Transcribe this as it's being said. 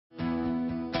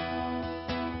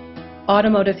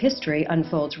Automotive history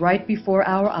unfolds right before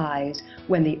our eyes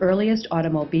when the earliest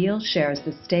automobile shares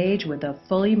the stage with a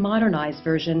fully modernized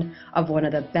version of one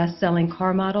of the best-selling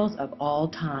car models of all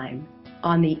time.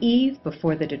 On the eve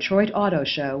before the Detroit Auto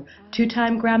Show,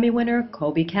 two-time Grammy winner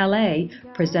Colbie Caillat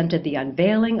presented the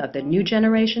unveiling of the new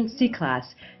generation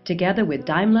C-Class together with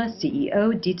Daimler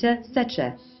CEO Dieter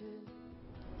Zetsche.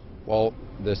 Well,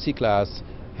 the C-Class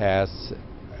has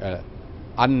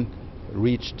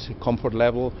unreached comfort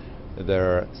level.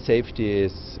 Their safety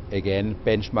is again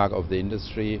benchmark of the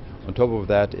industry. On top of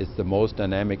that, it's the most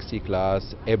dynamic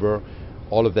C-Class ever.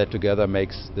 All of that together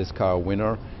makes this car a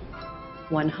winner.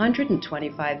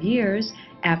 125 years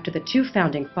after the two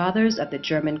founding fathers of the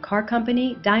German car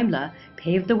company Daimler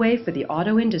paved the way for the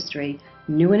auto industry,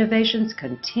 new innovations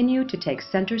continue to take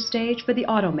center stage for the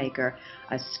automaker,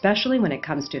 especially when it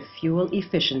comes to fuel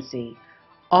efficiency.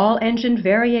 All engine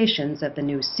variations of the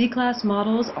new C-Class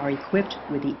models are equipped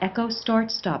with the Eco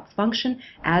Start-Stop function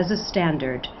as a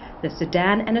standard. The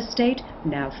sedan and Estate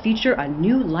now feature a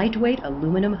new lightweight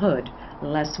aluminum hood.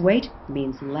 Less weight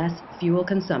means less fuel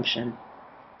consumption.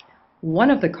 One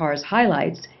of the car's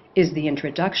highlights is the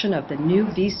introduction of the new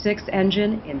V6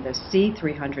 engine in the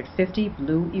C350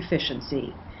 Blue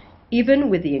efficiency. Even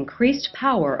with the increased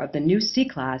power of the new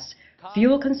C-Class,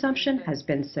 fuel consumption has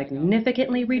been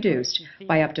significantly reduced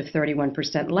by up to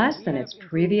 31% less than its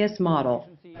previous model.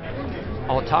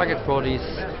 Our target for this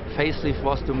facelift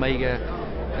was to make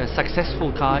a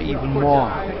successful car even more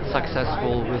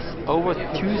successful. With over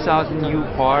 2,000 new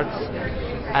parts,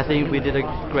 I think we did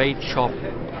a great job.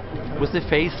 With the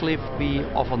facelift, we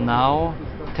offer now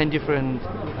 10 different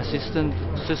assistant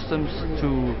systems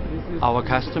to our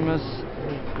customers.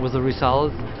 With the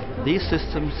result, these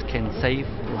systems can save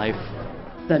life.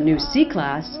 The new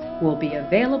C-Class will be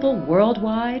available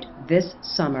worldwide this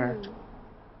summer.